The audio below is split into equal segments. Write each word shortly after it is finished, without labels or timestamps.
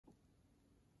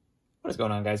What's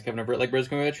going on, guys? Kevin over at Collectibles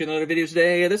coming at you with another video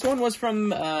today. This one was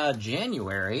from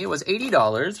January. It was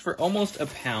 $80 for almost a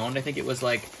pound. I think it was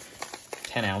like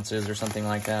 10 ounces or something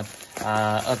like that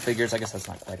of figures. I guess that's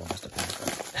not quite almost a pound,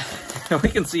 but we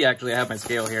can see, actually, I have my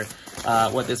scale here,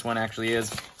 what this one actually is.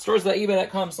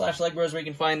 Stores.ebay.com/legbros where you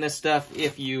can find this stuff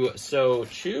if you so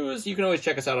choose. You can always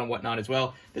check us out on Whatnot as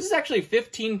well. This is actually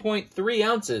 15.3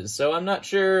 ounces, so I'm not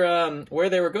sure where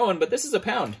they were going, but this is a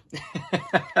pound.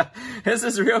 This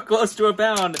is real close to a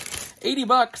pound. 80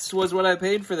 bucks was what I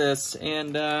paid for this,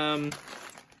 and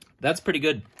that's pretty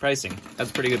good pricing.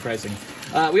 That's pretty good pricing.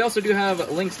 We also do have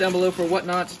links down below for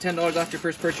Whatnot, $10 off your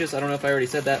first purchase. I don't know if I already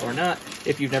said that or not,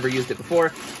 if you've never used it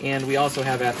before. And we also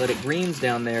have Athletic Greens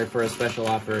down there for a special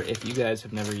offer. If you guys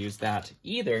have never used that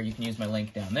either, you can use my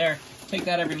link down there. Take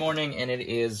that every morning, and it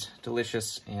is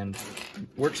delicious and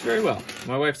works very well.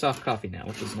 My wife's off coffee now,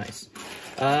 which is nice.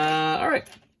 All right.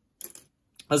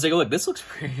 Let's take a look. This looks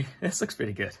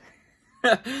pretty good.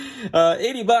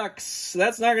 80 bucks.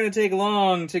 That's not going to take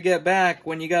long to get back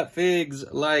when you got figs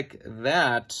like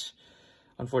that.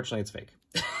 Unfortunately, it's fake.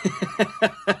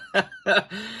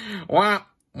 Wah,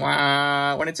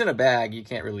 wah. When it's in a bag, you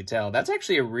can't really tell. That's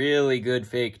actually a really good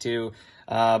fake, too.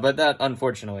 But that,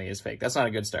 unfortunately, is fake. That's not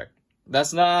a good start.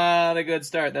 That's not a good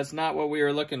start. That's not what we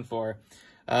were looking for.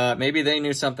 Maybe they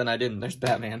knew something I didn't. There's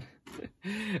Batman.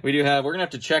 We're gonna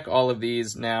have to check all of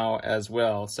these now as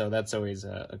well, so that's always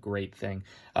a great thing.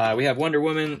 We have Wonder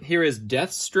Woman. Here is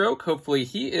Deathstroke. Hopefully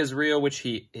he is real, which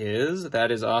he is.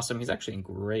 That is awesome. He's actually in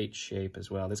great shape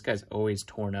as well. This guy's always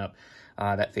torn up,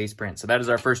 that face print. So that is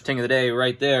our first ting of the day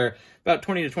right there. About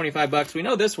 20 to 25 bucks. We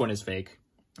know this one is fake.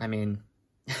 I mean,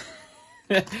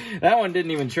 that one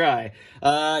didn't even try.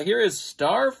 Here is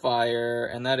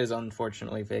Starfire, and that is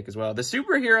unfortunately fake as well. The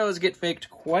superheroes get faked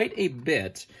quite a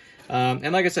bit.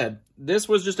 And like I said, this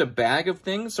was just a bag of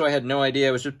things, so I had no idea.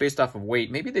 It was just based off of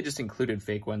weight. Maybe they just included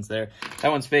fake ones there.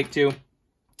 That one's fake, too.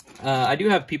 I do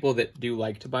have people that do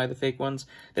like to buy the fake ones.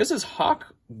 This is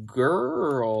Hawk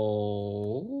Girl.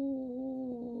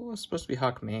 It's supposed to be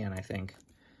Hawk Man, I think.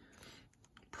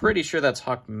 Pretty sure that's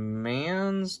Hawk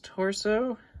Man's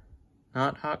torso,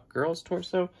 not Hawk Girl's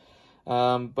torso.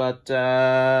 But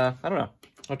I don't know.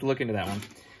 I'll have to look into that one.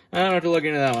 I don't have to look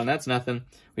into that one. That's nothing.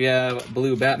 We have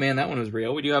Blue Batman. That one was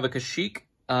real. We do have a Kashyyyk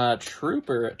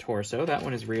Trooper torso. That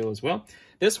one is real as well.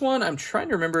 This one, I'm trying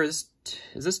to remember. Is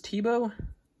this Tebow?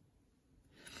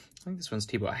 I think this one's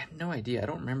Tebow. I have no idea. I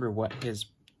don't remember what his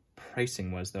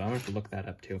pricing was, though. I'm going to have to look that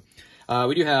up, too.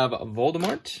 We do have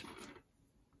Voldemort.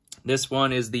 This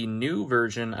one is the new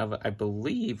version of, I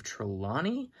believe,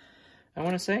 Trelawney, I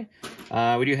want to say.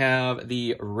 We do have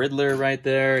the Riddler right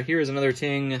there. Here's another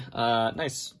ting.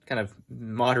 Nice kind of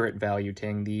moderate value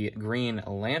ting. The Green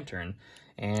Lantern.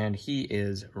 And he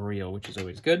is real, which is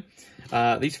always good.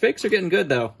 These fakes are getting good,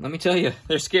 though. Let me tell you,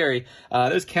 they're scary.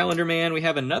 There's Calendar Man. We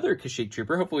have another Kashyyyk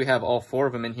Trooper. Hopefully we have all 4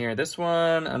 of them in here. This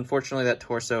one, unfortunately, that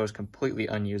torso is completely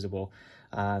unusable.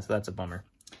 So that's a bummer.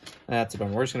 That's a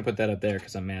bummer. We're just going to put that up there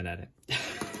because I'm mad at it.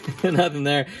 Nothing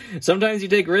there. Sometimes you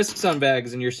take risks on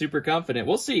bags and you're super confident.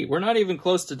 We'll see. We're not even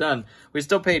close to done. We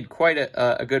still paid quite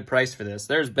a good price for this.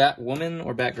 There's Batwoman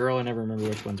or Batgirl. I never remember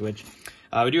which one's which.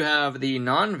 We do have the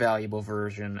non-valuable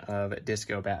version of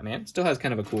Disco Batman. Still has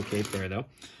kind of a cool cape there, though.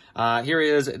 Here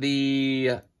is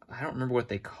the... I don't remember what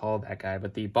they call that guy,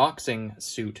 but the boxing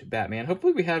suit Batman.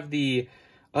 Hopefully we have the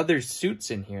other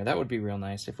suits in here. That would be real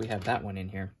nice if we had that one in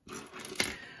here.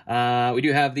 We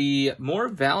do have the more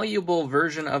valuable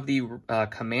version of the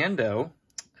Commando,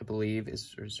 I believe,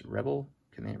 is Rebel,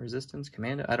 Resistance,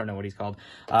 Commando? I don't know what he's called,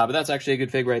 but that's actually a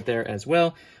good fig right there as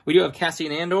well. We do have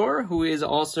Cassian Andor, who is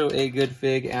also a good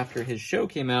fig after his show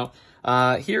came out.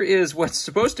 Here is what's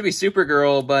supposed to be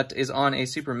Supergirl, but is on a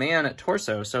Superman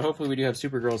torso, so hopefully we do have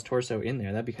Supergirl's torso in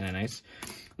there. That'd be kind of nice.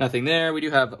 Nothing there. We do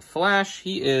have Flash.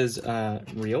 He is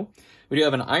real. We do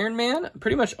have an Iron Man.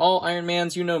 Pretty much all Iron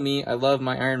Mans. You know me. I love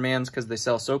my Iron Mans because they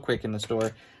sell so quick in the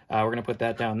store. We're going to put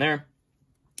that down there.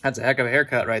 That's a heck of a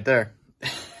haircut right there.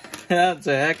 That's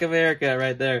a heck of a haircut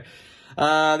right there.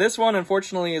 This one,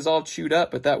 unfortunately, is all chewed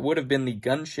up, but that would have been the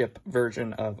gunship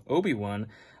version of Obi-Wan.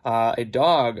 A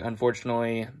dog,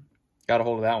 unfortunately, got a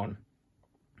hold of that one.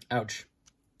 Ouch.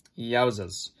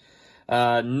 Yowzas.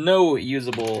 No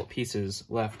usable pieces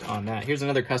left on that. Here's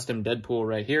another custom Deadpool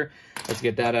right here. Let's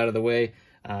get that out of the way.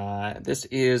 This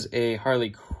is a Harley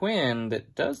Quinn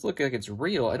that does look like it's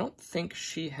real. I don't think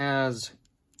she has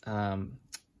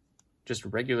just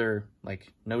regular,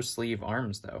 like, no-sleeve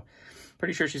arms, though.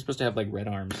 Pretty sure she's supposed to have, like, red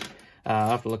arms. I'll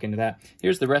have to look into that.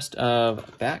 Here's the rest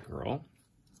of Batgirl.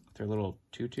 Their little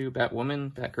tutu.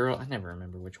 Batwoman, Batgirl. I never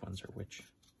remember which ones are which.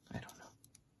 I don't know.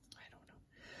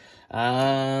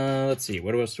 Let's see,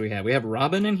 what else do we have? We have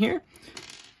Robin in here. I'm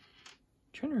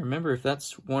trying to remember if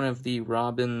that's one of the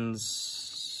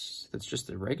Robins that's just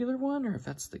the regular one, or if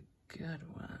that's the good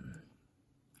one.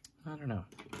 I don't know.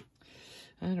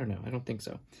 I don't think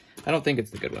so. I don't think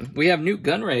it's the good one. We have Newt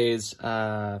Gunray's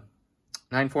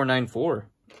 9494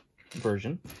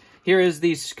 version. Here is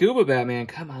the Scuba Batman.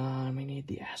 Come on, we need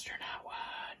the astronaut one.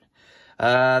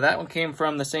 That one came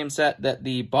from the same set that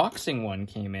the boxing one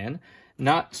came in.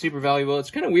 Not super valuable.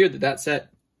 It's kind of weird that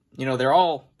set, you know, they're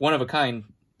all one-of-a-kind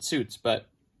suits, but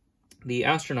the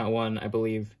astronaut one, I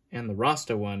believe, and the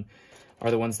Rasta one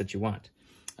are the ones that you want.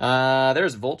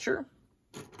 There's Vulture,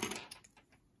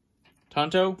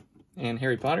 Tonto, and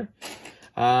Harry Potter.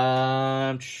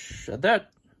 Is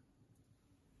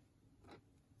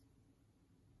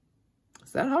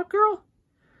that Hawkgirl?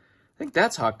 I think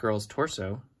that's Hawkgirl's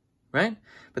torso, right?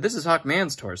 But this is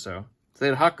Hawkman's torso. So they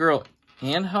had Hawkgirl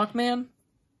and Hawkman?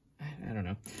 I don't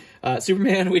know.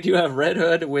 Superman, we do have Red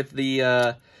Hood with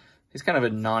the... he's kind of a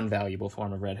non-valuable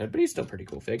form of Red Hood, but he's still pretty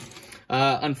cool fig.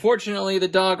 Unfortunately, the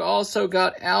dog also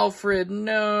got Alfred.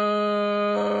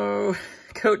 No!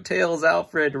 Coattails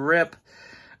Alfred, rip.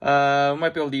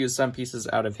 Might be able to use some pieces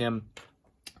out of him.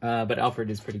 But Alfred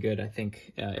is pretty good, I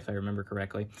think, if I remember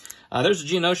correctly. There's a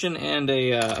Geonosian and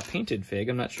a painted fig.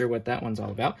 I'm not sure what that one's all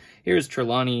about. Here's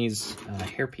Trelawney's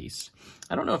hairpiece.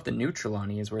 I don't know if the new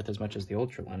Trelawney is worth as much as the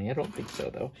old Trelawney. I don't think so,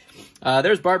 though.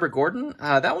 There's Barbara Gordon.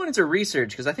 That one is a research,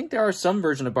 because I think there are some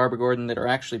version of Barbara Gordon that are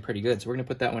actually pretty good. So we're going to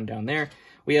put that one down there.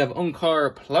 We have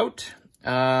Onkar Plout.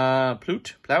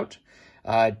 Plout.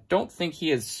 I don't think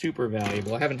he is super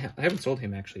valuable. I haven't sold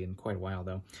him, actually, in quite a while,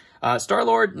 though.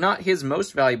 Star-Lord, not his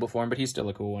most valuable form, but he's still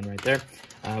a cool one right there.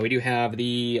 We do have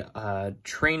the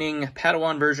training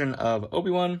Padawan version of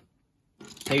Obi-Wan.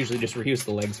 I usually just reuse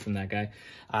the legs from that guy.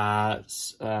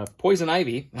 Poison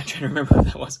Ivy. I'm trying to remember what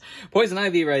that was. Poison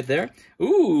Ivy right there.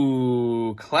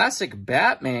 Ooh, classic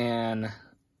Batman.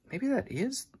 Maybe that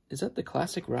is that the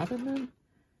classic Robin then?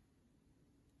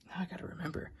 Now I gotta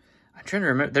remember. I'm trying to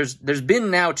remember. There's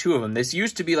been now 2 of them. This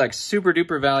used to be like super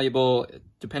duper valuable,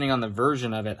 depending on the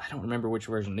version of it. I don't remember which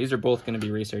version. These are both going to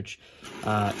be research.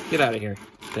 Get out of here,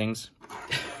 things.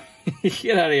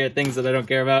 Get out of here, things that I don't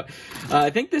care about. I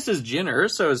think this is Jyn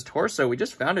Erso's torso. We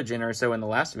just found a Jyn Erso in the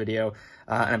last video,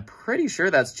 and I'm pretty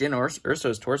sure that's Jyn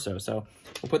Erso's torso. So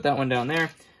we'll put that one down there.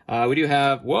 We do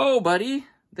have, whoa, buddy,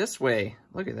 this way.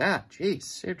 Look at that. Jeez,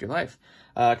 saved your life.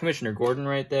 Commissioner Gordon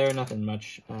right there. Nothing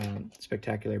much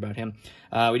spectacular about him.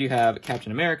 We do have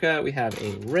Captain America. We have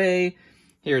a Ray.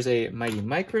 Here's a Mighty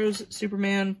Micros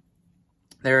Superman.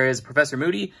 There is Professor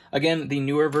Moody. Again, the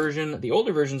newer version. The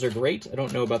older versions are great. I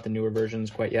don't know about the newer versions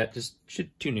quite yet. Just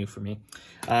too new for me.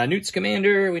 Newt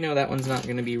Scamander. We know that one's not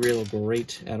going to be real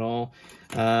great at all.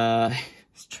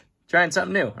 Trying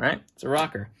something new, right? It's a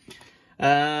rocker.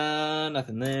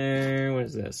 Nothing there. What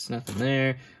is this? Nothing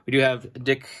there. We do have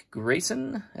Dick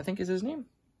Grayson, I think is his name.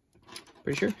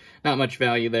 Pretty sure. Not much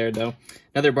value there, though.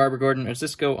 Another Barbara Gordon. Does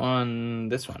this go on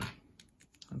this one?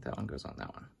 I think that one goes on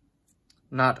that one.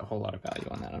 Not a whole lot of value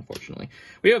on that, unfortunately.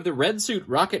 We have the red suit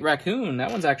Rocket Raccoon.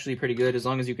 That one's actually pretty good, as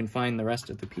long as you can find the rest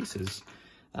of the pieces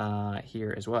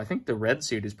here as well. I think the red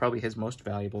suit is probably his most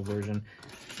valuable version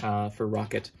for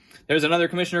Rocket. There's another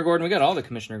Commissioner Gordon. We got all the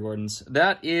Commissioner Gordons.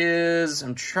 That is,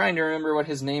 I'm trying to remember what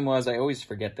his name was. I always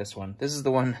forget this one. This is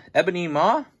the one, Ebony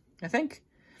Maw, I think.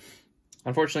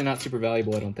 Unfortunately, not super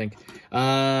valuable, I don't think.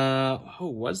 Oh,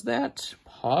 was that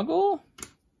Poggle?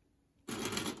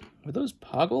 Were those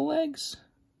Poggle legs?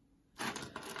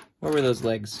 Where were those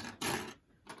legs?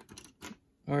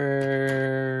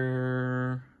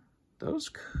 Were those?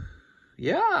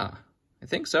 Yeah, I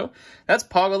think so. That's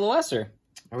Poggle the Lesser.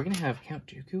 Are we going to have Count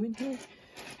Dooku in here?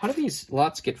 How do these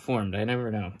lots get formed? I never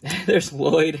know. There's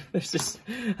Lloyd. There's just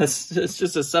it's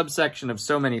just a subsection of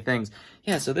so many things.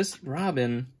 Yeah, so this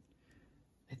Robin,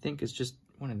 I think, is just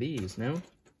one of these, no?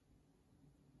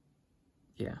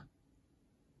 Yeah.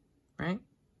 Right?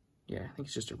 Yeah, I think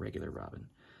it's just a regular Robin.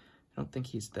 I don't think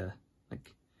he's the,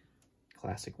 like,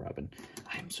 classic Robin.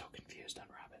 I'm so confused on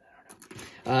Robin.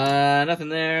 I don't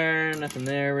know. Nothing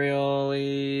there,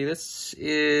 really. This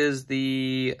is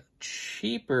the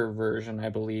cheaper version, I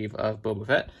believe, of Boba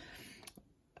Fett.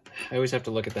 I always have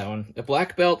to look at that one. The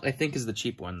black belt, I think, is the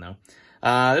cheap one, though.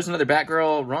 There's another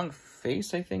Batgirl. Wrong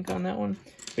face, I think, on that one.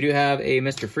 We do have a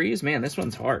Mr. Freeze. Man, this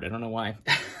one's hard. I don't know why.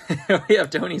 We have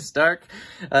Tony Stark.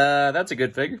 That's a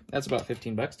good figure. That's about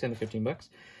 15 bucks, 10 to 15 bucks.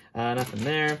 Nothing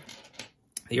there.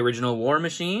 The original War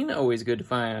Machine. Always good to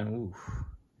find.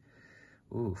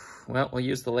 Oof. Well, we'll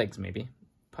use the legs, maybe.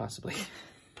 Possibly.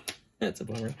 That's a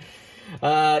bummer.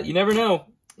 You never know.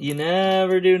 You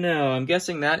never do know. I'm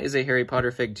guessing that is a Harry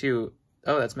Potter fig, too.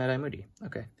 Oh, that's Mad-Eye Moody.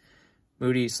 Okay.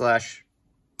 Moody slash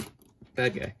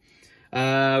bad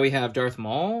guy. We have Darth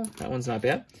Maul. That one's not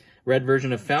bad. Red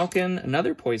version of Falcon.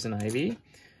 Another Poison Ivy.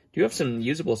 Do have some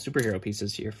usable superhero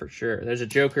pieces here for sure. There's a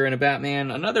Joker and a Batman.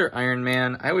 Another Iron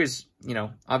Man. I always, you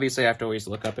know, obviously I have to always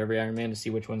look up every Iron Man to see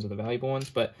which ones are the valuable ones,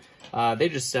 but they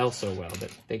just sell so well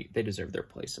that they deserve their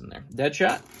place in there.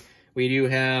 Deadshot. We do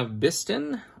have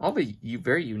Biston, all the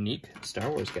very unique Star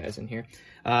Wars guys in here.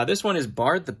 This one is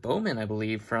Bard the Bowman, I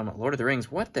believe, from Lord of the Rings.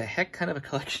 What the heck kind of a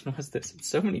collection was this? It's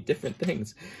so many different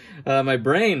things. My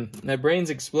brain's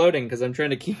exploding because I'm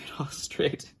trying to keep it all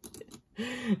straight.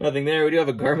 Nothing there. We do have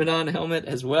a Garmadon helmet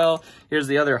as well. Here's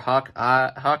the other Hawk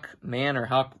man or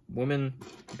Hawk woman,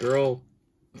 girl,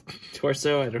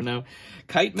 torso, I don't know.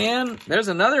 Kite Man. There's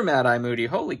another Mad-Eye Moody.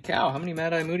 Holy cow, how many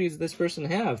Mad-Eye Moodies does this person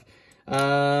have?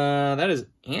 That is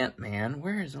Ant-Man.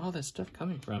 Where is all this stuff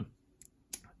coming from?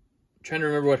 I'm trying to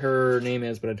remember what her name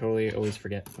is, but I totally always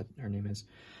forget what her name is.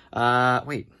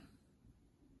 Wait.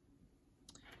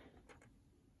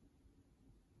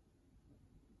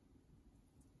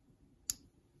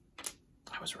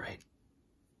 I was right.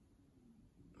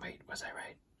 Wait, was I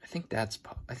right? I think that's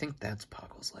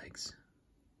Poggle's legs.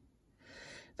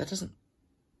 That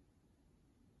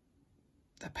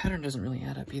pattern doesn't really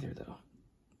add up either, though.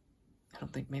 I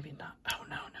don't think, maybe not. Oh,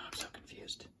 no, now I'm so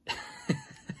confused.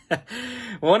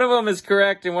 One of them is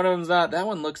correct and one of them's not. That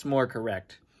one looks more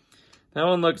correct. That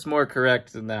one looks more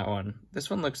correct than that one. This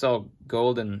one looks all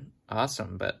gold and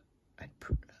awesome, but I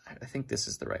think this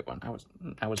is the right one.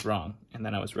 I was wrong, and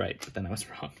then I was right, but then I was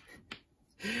wrong.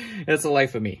 That's the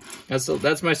life of me.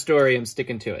 That's my story. I'm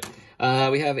sticking to it.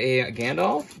 We have a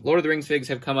Gandalf. Lord of the Rings figs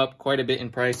have come up quite a bit in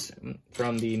price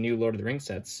from the new Lord of the Rings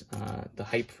sets. The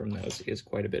hype from those is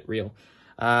quite a bit real.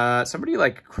 Somebody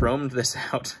like chromed this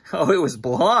out. Oh, it was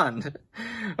blonde.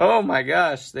 Oh my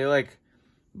gosh. They like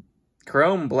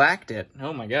chrome blacked it.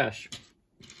 Oh my gosh.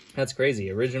 That's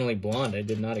crazy. Originally blonde. I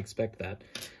did not expect that.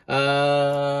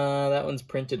 That one's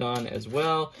printed on as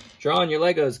well. Draw on your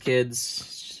Legos,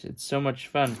 kids. It's so much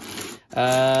fun.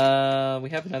 We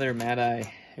have another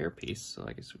Mad-Eye hairpiece, so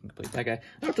I guess we can complete that guy.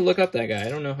 I have to look up that guy. I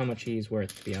don't know how much he's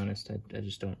worth, to be honest. I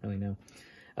just don't really know.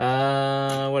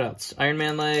 What else? Iron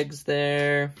Man legs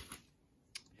there.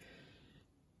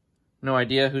 No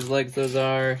idea whose legs those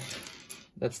are.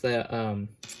 That's the,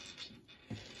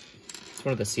 it's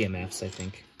one of the CMFs, I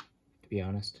think, to be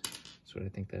honest. That's what I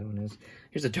think that one is.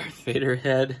 Here's a Darth Vader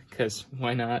head, because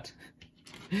why not?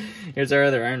 Here's our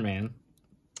other Iron Man.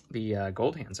 The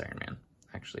Gold Hands Iron Man,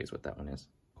 actually, is what that one is.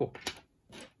 Cool.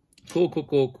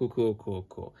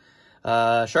 Cool.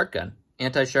 Shark gun.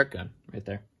 Anti-shark gun, right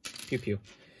there. Pew pew.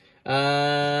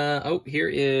 Oh, here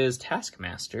is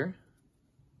Taskmaster.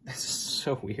 This is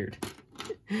so weird.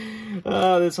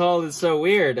 Oh, this haul is so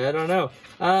weird. I don't know.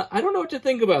 I don't know what to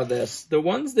think about this. The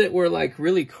ones that were, like,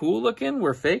 really cool looking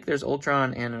were fake. There's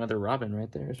Ultron and another Robin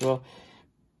right there as well.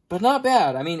 But not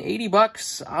bad. I mean, 80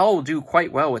 bucks, I'll do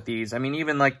quite well with these. I mean,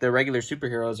 even like the regular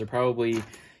superheroes are probably,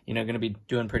 you know, going to be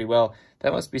doing pretty well.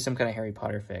 That must be some kind of Harry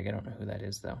Potter fig. I don't know who that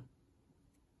is, though.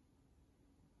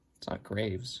 It's not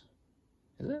Graves.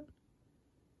 Is it?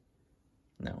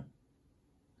 No.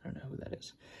 I don't know who that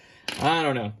is. I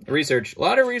don't know. Research. A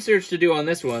lot of research to do on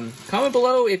this one. Comment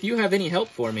below if you have any help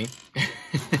for me.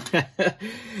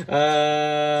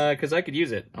 Because I could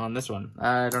use it on this one.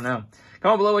 I don't know.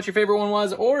 Comment below what your favorite one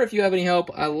was, or if you have any help.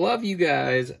 I love you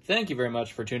guys. Thank you very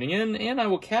much for tuning in, and I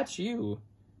will catch you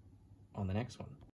on the next one.